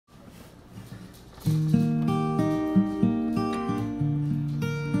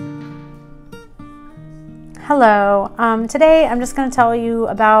Hello, today I'm just going to tell you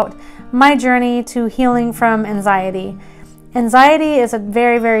about my journey to healing from anxiety. Anxiety is a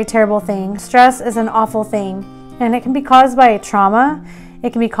very, very terrible thing. Stress is an awful thing, and it can be caused by trauma.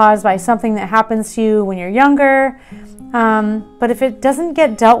 It can be caused by something that happens to you when you're younger, but if it doesn't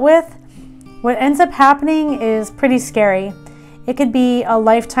get dealt with, what ends up happening is pretty scary. It could be a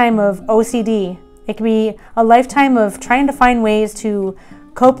lifetime of OCD. It could be a lifetime of trying to find ways to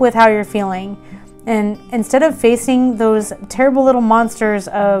cope with how you're feeling. And instead of facing those terrible little monsters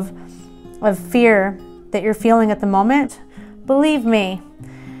of fear that you're feeling at the moment, believe me,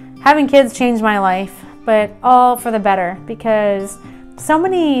 having kids changed my life, but all for the better, because so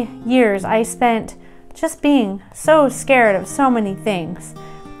many years I spent just being so scared of so many things.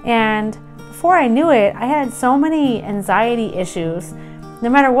 And before I knew it, I had so many anxiety issues. No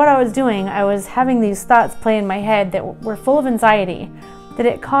matter what I was doing, I was having these thoughts play in my head that were full of anxiety, that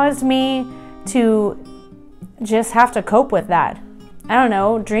it caused me to just have to cope with that. I don't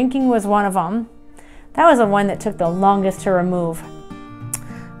know, drinking was one of them. That was the one that took the longest to remove.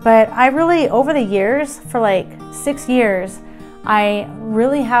 But I really, over the years, for like 6 years, I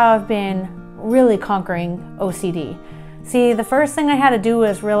really have been really conquering OCD. See, the first thing I had to do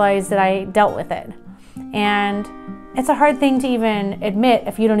was realize that I dealt with it. And it's a hard thing to even admit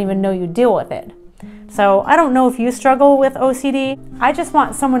if you don't even know you deal with it. So I don't know if you struggle with OCD. I just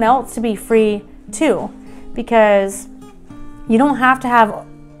want someone else to be free too, because you don't have to have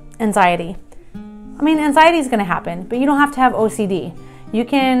anxiety. I mean, anxiety is going to happen, but you don't have to have OCD. You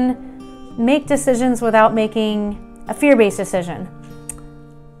can make decisions without making a fear-based decision.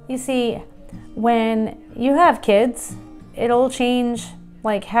 You see, when you have kids, it'll change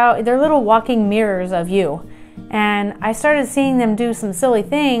like how they're little walking mirrors of you. And I started seeing them do some silly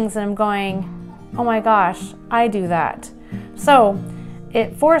things and I'm going, oh my gosh, I do that. So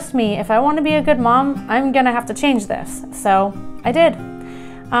it forced me, if I want to be a good mom, I'm gonna have to change this. So I did.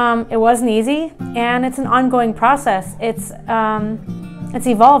 It wasn't easy, and it's an ongoing process. It's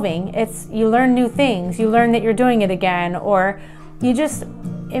evolving. You learn new things. You learn that you're doing it again, or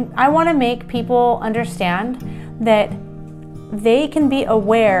I want to make people understand that they can be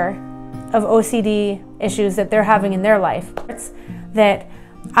aware of OCD issues that they're having in their life. It's that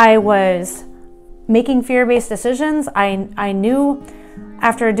I was making fear-based decisions. I knew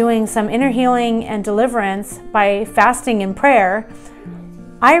after doing some inner healing and deliverance by fasting and prayer,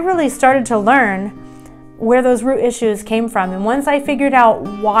 I really started to learn where those root issues came from. And once I figured out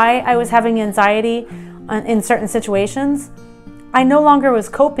why I was having anxiety in certain situations, I no longer was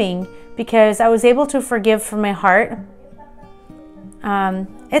coping because I was able to forgive from my heart.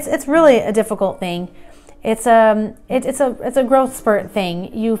 It's really a difficult thing. It's a growth spurt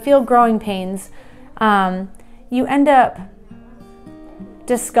thing. You feel growing pains. You end up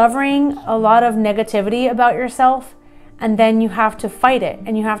discovering a lot of negativity about yourself, and then you have to fight it,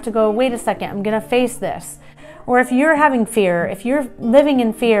 and you have to go, wait a second, I'm gonna face this. Or if you're having fear, if you're living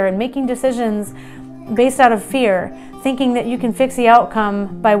in fear and making decisions based out of fear, thinking that you can fix the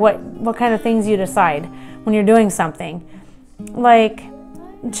outcome by what kind of things you decide when you're doing something, like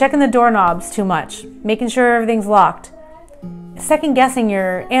checking the doorknobs too much, making sure everything's locked, second guessing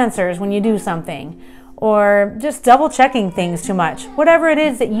your answers when you do something, or just double checking things too much, whatever it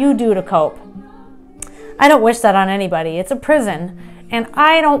is that you do to cope. I don't wish that on anybody. It's a prison, and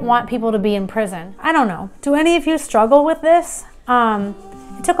I don't want people to be in prison. I don't know. Do any of you struggle with this?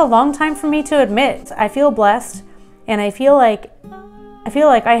 It took a long time for me to admit. I feel blessed, and I feel like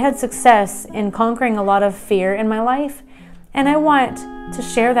I had success in conquering a lot of fear in my life, and I want to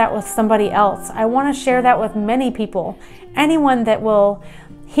share that with somebody else. I want to share that with many people. Anyone that will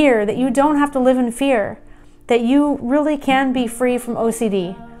hear that you don't have to live in fear, that you really can be free from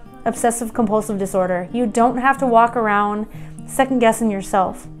OCD, obsessive compulsive disorder. You don't have to walk around second guessing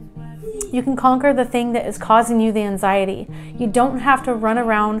yourself. You can conquer the thing that is causing you the anxiety. You don't have to run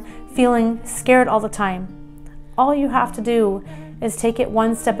around feeling scared all the time. All you have to do is take it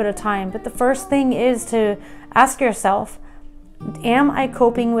one step at a time. But the first thing is to ask yourself, am I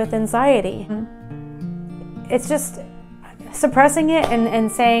coping with anxiety? It's just suppressing it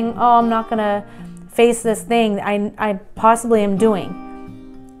and saying, oh, I'm not gonna face this thing I possibly am doing.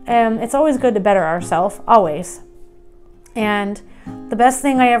 It's always good to better ourselves, always. And the best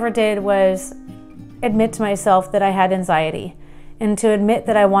thing I ever did was admit to myself that I had anxiety, and to admit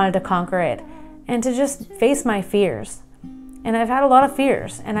that I wanted to conquer it, and to just face my fears. And I've had a lot of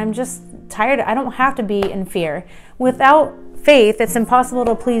fears, and I'm just tired. I don't have to be in fear. Without faith, it's impossible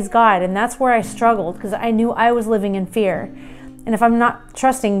to please God, and that's where I struggled, because I knew I was living in fear. And And if I'm not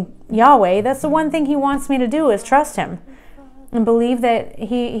trusting Yahweh, that's the one thing he wants me to do, is trust him and believe that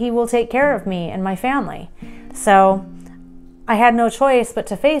he will take care of me and my family. So I had no choice but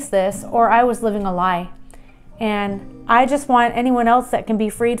to face this, or I was living a lie. And I just want anyone else that can be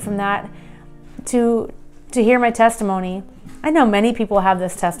freed from that to hear my testimony. I know many people have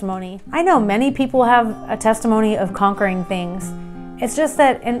this testimony. I know many people have a testimony of conquering things. It's just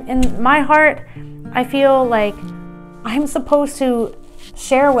that in my heart, I feel like I'm supposed to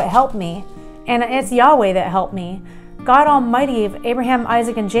share what helped me. And it's Yahweh that helped me. God Almighty of Abraham,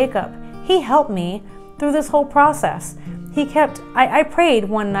 Isaac, and Jacob. He helped me through this whole process. I prayed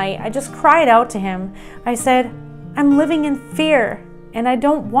one night. I just cried out to him. I said, I'm living in fear, and I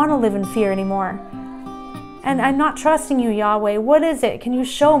don't want to live in fear anymore. And I'm not trusting you, Yahweh. What is it? Can you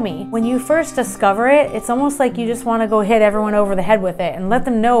show me? When you first discover it, it's almost like you just want to go hit everyone over the head with it and let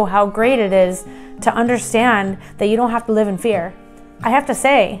them know how great it is to understand that you don't have to live in fear. I have to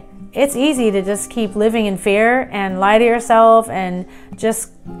say, it's easy to just keep living in fear and lie to yourself and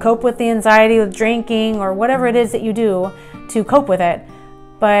just cope with the anxiety with drinking or whatever it is that you do to cope with it.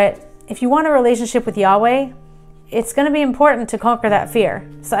 But if you want a relationship with Yahweh, it's going to be important to conquer that fear.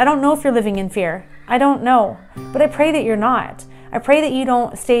 So I don't know if you're living in fear. I don't know. But I pray that you're not. I pray that you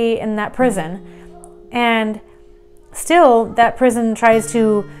don't stay in that prison. And still, that prison tries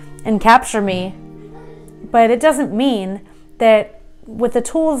to capture me. But it doesn't mean that with the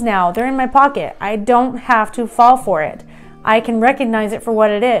tools now, they're in my pocket. I don't have to fall for it. I can recognize it for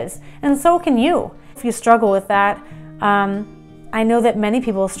what it is. And so can you. If you struggle with that, I know that many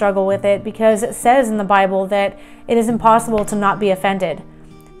people struggle with it because it says in the Bible that it is impossible to not be offended.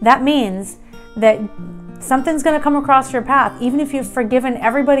 That means that something's going to come across your path. Even if you've forgiven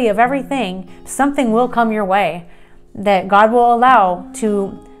everybody of everything, something will come your way that God will allow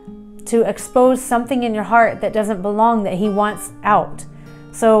to expose something in your heart that doesn't belong, that he wants out.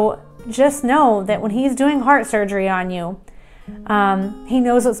 So just know that when he's doing heart surgery on you, he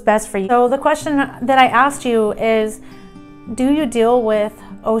knows what's best for you. So the question that I asked you is, do you deal with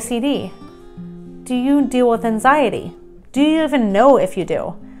OCD? Do you deal with anxiety? Do you even know if you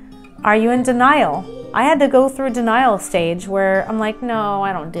do? Are you in denial? I had to go through a denial stage where I'm like, no,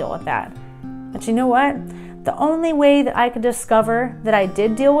 I don't deal with that. But you know what? The only way that I could discover that I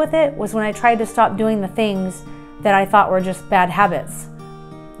did deal with it was when I tried to stop doing the things that I thought were just bad habits.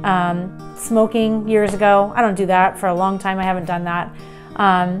 Smoking years ago, I don't do that for a long time. I haven't done that.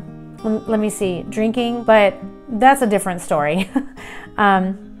 Let me see, drinking, but that's a different story.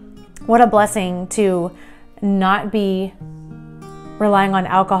 What a blessing to not be relying on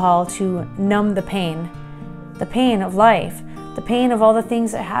alcohol to numb the pain of life, the pain of all the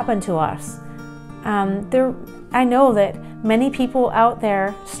things that happen to us. I know that many people out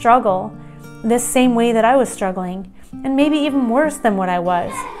there struggle this same way that I was struggling, and maybe even worse than what I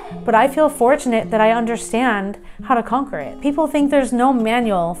was. But I feel fortunate that I understand how to conquer it. People think there's no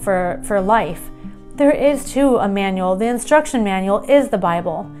manual for life. There is too a manual. The instruction manual is the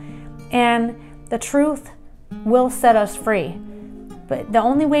Bible. And the truth will set us free. But the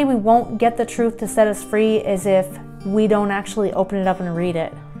only way we won't get the truth to set us free is if we don't actually open it up and read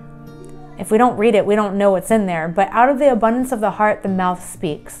it. If we don't read it, we don't know what's in there. But out of the abundance of the heart, the mouth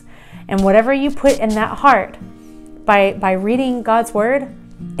speaks. And whatever you put in that heart, by reading God's word,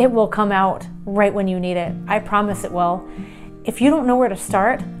 it will come out right when you need it. I promise it will. If you don't know where to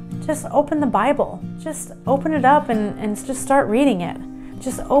start, just open the Bible. Just open it up and just start reading it.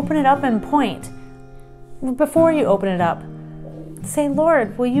 Just open it up and point. Before you open it up, say,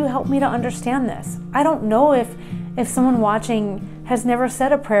 Lord, will you help me to understand this? I don't know if someone watching has never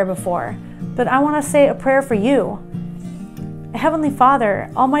said a prayer before, but I want to say a prayer for you. Heavenly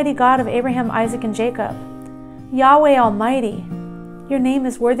Father, Almighty God of Abraham, Isaac, and Jacob, Yahweh Almighty, your name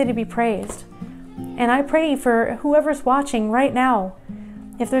is worthy to be praised. And I pray for whoever's watching right now,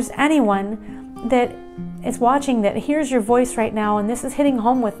 if there's anyone that is watching that hears your voice right now and this is hitting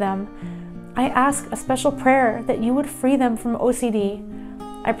home with them, I ask a special prayer that you would free them from OCD.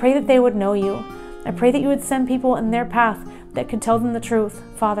 I pray that they would know you. I pray that you would send people in their path that could tell them the truth,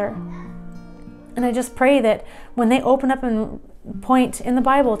 Father. And I just pray that when they open up and point in the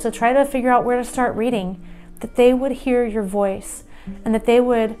Bible to try to figure out where to start reading, that they would hear your voice and that they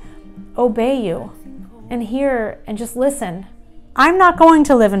would obey you and hear and just listen. I'm not going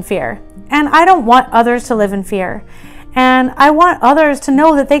to live in fear, and I don't want others to live in fear. And I want others to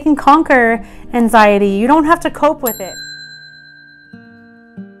know that they can conquer anxiety. You don't have to cope with it.